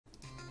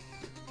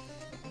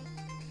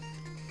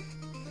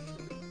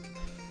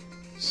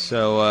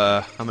So,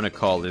 I'm gonna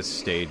call this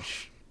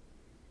stage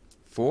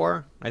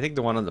 4. I think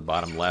the one on the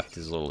bottom left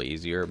is a little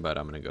easier, but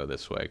I'm gonna go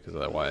this way, because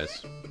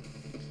otherwise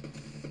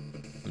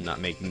I'm not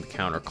making the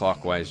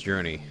counterclockwise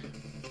journey.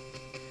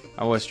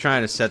 I was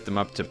trying to set them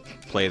up to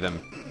play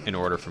them in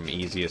order from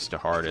easiest to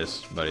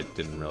hardest, but it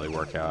didn't really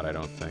work out, I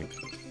don't think.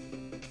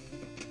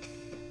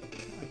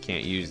 I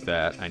can't use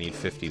that. I need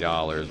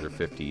 $50 or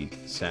 50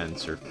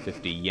 cents or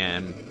 50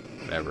 yen,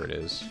 whatever it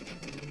is.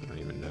 I don't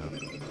even know.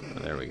 Oh,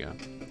 there we go.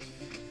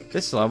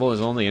 This level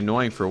is only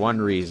annoying for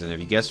one reason. Have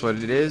you guessed what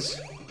it is?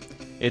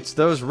 It's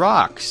those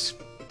rocks.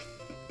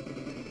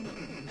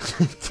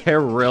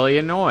 They're really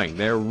annoying.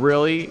 They're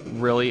really,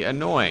 really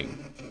annoying.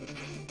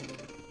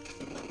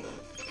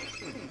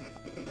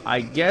 I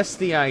guess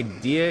the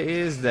idea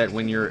is that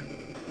when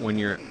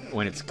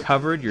it's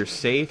covered, you're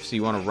safe, so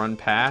you want to run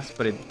past,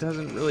 but it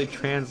doesn't really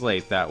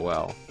translate that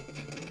well.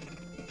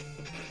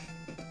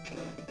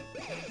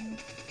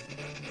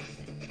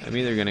 I'm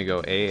either gonna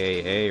go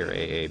AAA or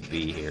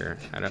AAB here.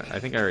 I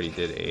think I already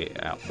did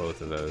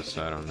both of those,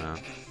 so I don't know.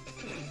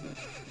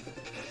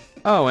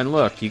 Oh, and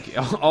look,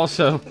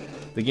 also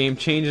the game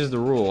changes the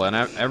rule, and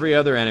every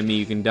other enemy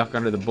you can duck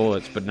under the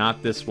bullets, but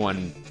not this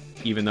one,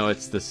 even though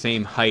it's the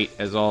same height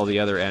as all the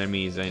other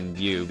enemies and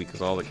you,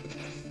 because all the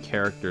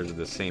characters are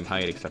the same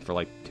height except for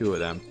like 2 of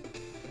them.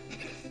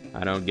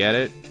 I don't get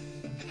it.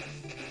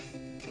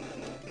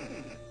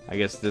 I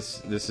guess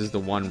this is the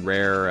one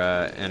rare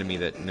enemy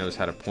that knows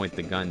how to point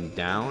the gun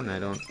down. I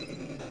don't...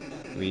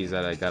 Maybe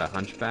that I got a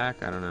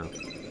hunchback? I don't know.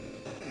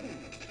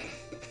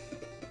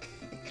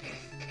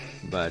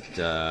 But,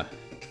 I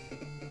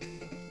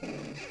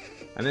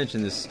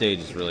mentioned this stage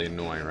is really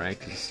annoying, right?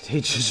 Because the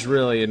stage is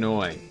really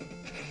annoying.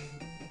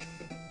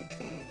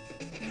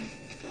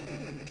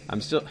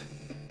 I'm still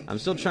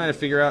trying to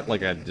figure out,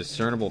 like, a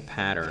discernible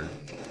pattern.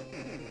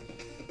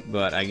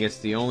 But I guess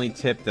the only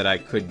tip that I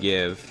could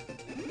give...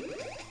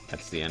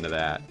 That's the end of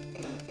that.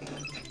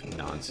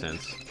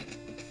 Nonsense.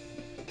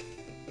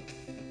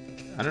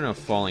 I don't know if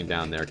falling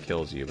down there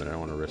kills you, but I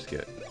don't want to risk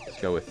it. Let's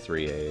go with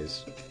 3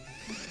 A's.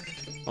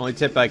 Only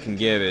tip I can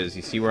give is,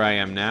 you see where I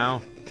am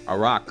now? A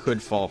rock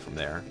could fall from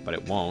there, but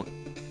it won't.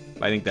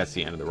 But I think that's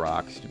the end of the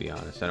rocks, to be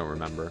honest. I don't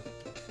remember.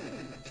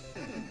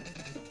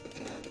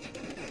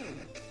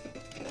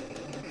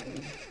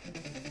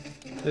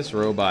 This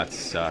robot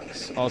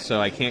sucks. Also,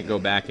 I can't go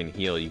back and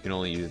heal. You can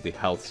only use the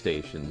health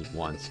stations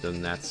once.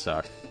 Doesn't that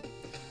suck?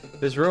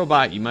 This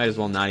robot, you might as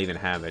well not even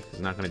have it, because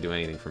it's not going to do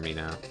anything for me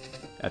now.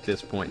 At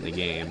this point in the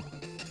game.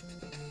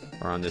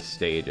 Or on this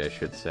stage, I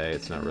should say.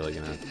 It's not really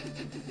going to...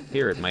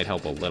 Here, it might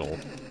help a little.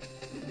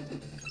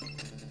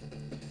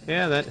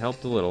 Yeah, that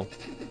helped a little.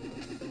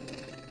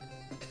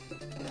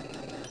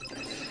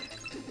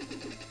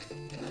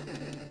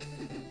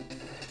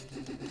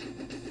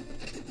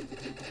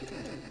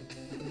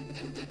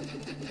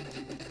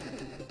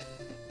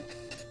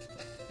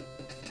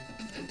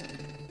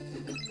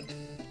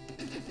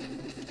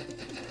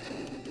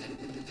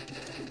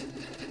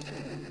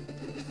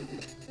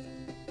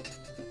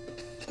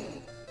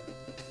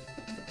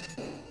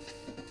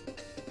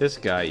 This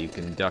guy, you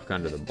can duck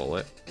under the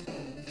bullet.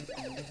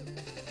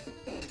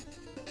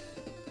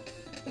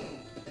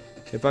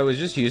 If I was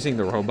just using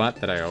the robot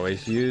that I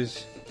always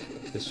use,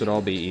 this would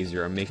all be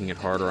easier. I'm making it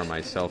harder on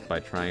myself by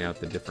trying out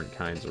the different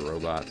kinds of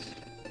robots.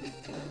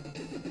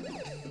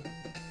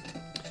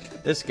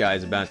 This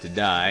guy's about to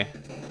die.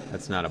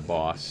 That's not a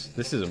boss.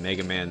 This is a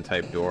Mega Man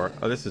type door.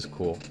 Oh, this is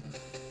cool.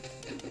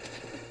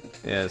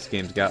 Yeah, this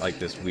game's got like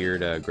this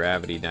weird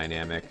gravity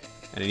dynamic.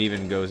 And it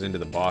even goes into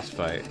the boss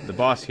fight. The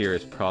boss here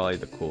is probably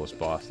the coolest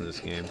boss in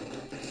this game.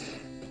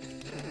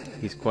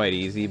 He's quite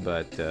easy,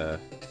 but the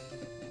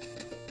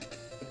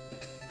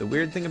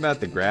weird thing about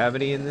the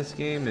gravity in this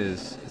game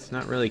is it's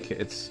not really...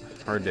 It's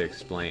hard to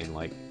explain.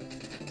 Like,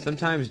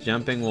 sometimes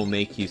jumping will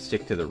make you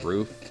stick to the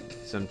roof.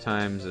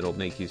 Sometimes it'll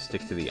make you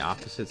stick to the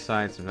opposite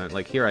side. Sometimes,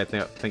 like here, I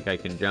think I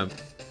can jump.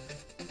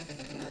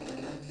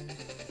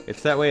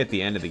 It's that way at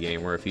the end of the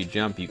game, where if you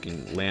jump, you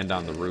can land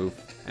on the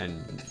roof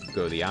and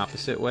go the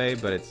opposite way,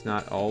 but it's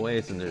not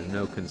always, and there's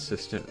no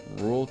consistent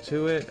rule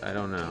to it. I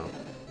don't know.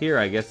 Here,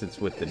 I guess it's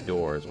with the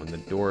doors. When the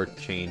door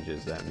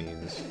changes, that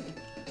means...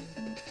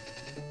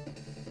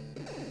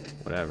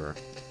 whatever.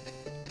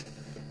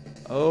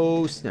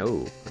 Oh,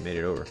 snow. I made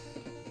it over.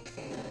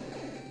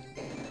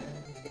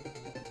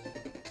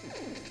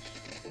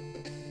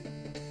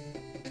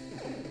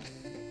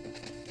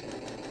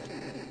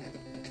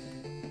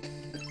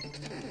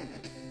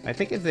 I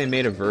think if they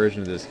made a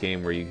version of this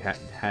game where you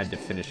had to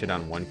finish it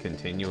on one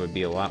continue, it would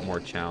be a lot more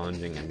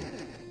challenging and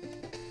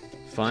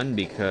fun,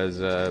 because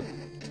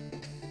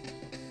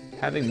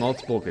having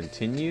multiple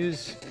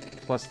continues,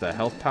 plus the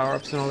health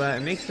power-ups and all that,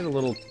 it makes it a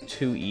little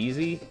too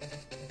easy.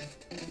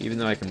 Even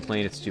though I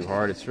complain it's too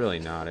hard, it's really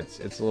not.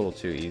 It's a little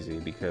too easy,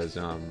 because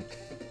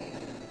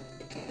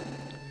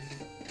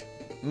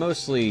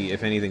mostly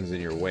if anything's in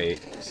your way.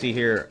 See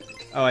here...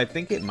 Oh, I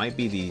think it might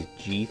be these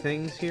G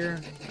things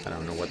here. I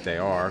don't know what they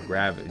are.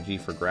 G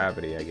for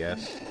gravity, I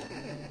guess.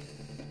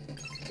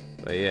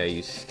 But yeah,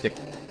 you stick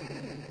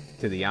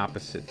to the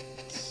opposite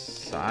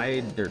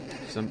side or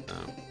something.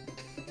 Oh.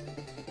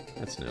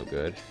 That's no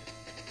good.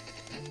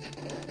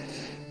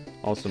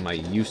 Also, my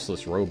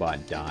useless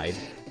robot died.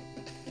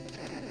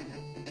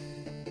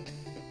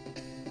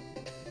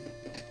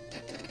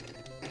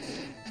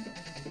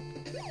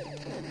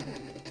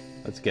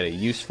 Let's get a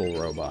useful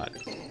robot.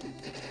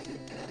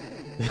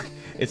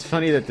 It's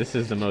funny that this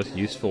is the most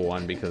useful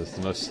one because it's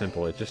the most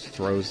simple. It just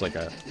throws like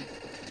a...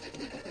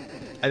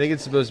 I think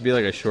it's supposed to be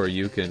like a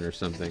Shoryuken or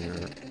something. Or...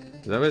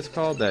 Is that what it's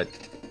called? That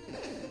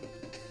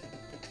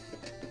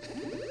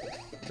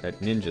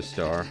ninja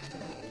star.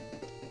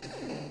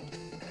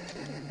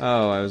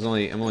 Oh, I'm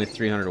only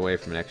 300 away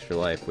from an extra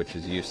life, which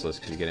is useless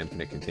because you get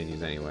infinite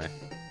continues anyway.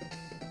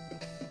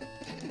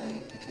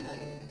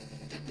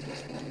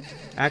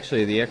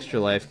 Actually, the extra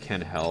life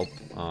can help.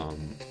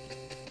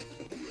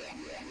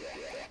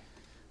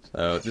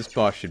 So this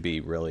boss should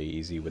be really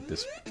easy with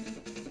this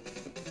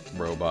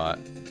robot.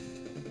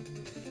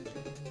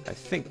 I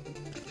think...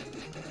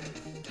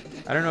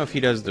 I don't know if he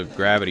does the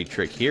gravity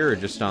trick here or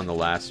just on the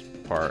last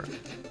part.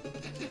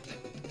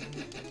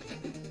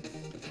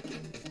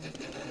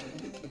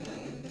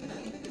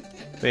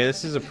 But yeah,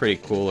 this is a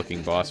pretty cool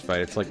looking boss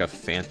fight. It's like a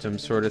phantom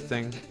sort of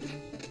thing.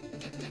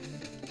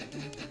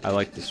 I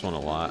like this one a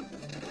lot.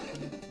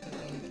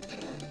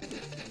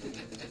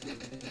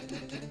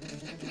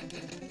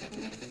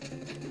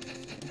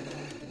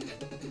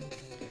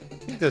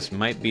 I think this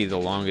might be the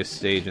longest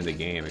stage in the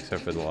game,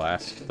 except for the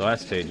last. The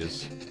last stage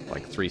is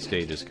like 3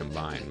 stages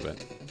combined,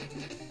 but...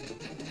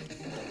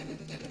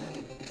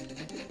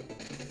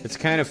 It's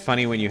kind of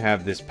funny when you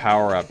have this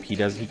power-up, he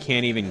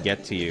can't even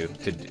get to you.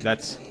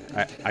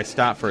 I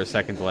stopped for a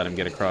second to let him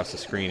get across the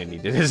screen, and he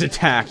did his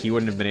attack. He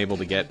wouldn't have been able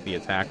to get the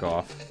attack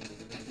off.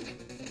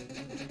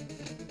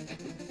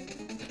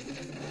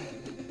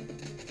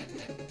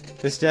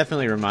 This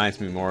definitely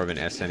reminds me more of an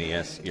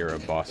SNES era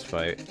boss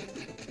fight.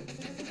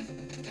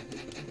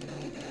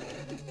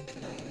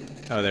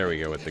 Oh, there we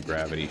go with the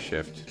gravity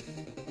shift.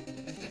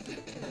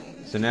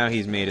 So now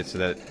he's made it so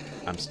that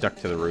I'm stuck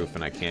to the roof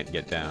and I can't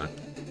get down.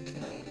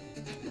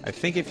 I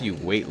think if you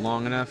wait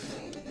long enough,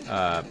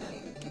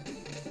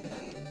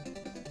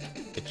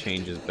 it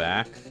changes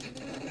back.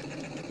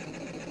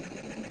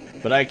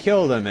 But I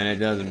killed him and it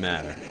doesn't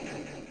matter.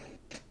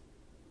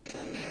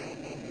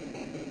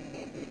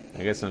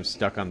 I guess I'm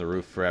stuck on the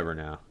roof forever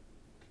now.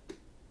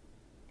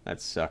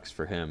 That sucks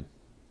for him.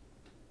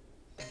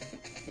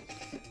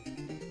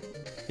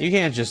 You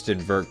can't just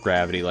invert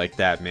gravity like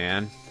that,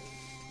 man.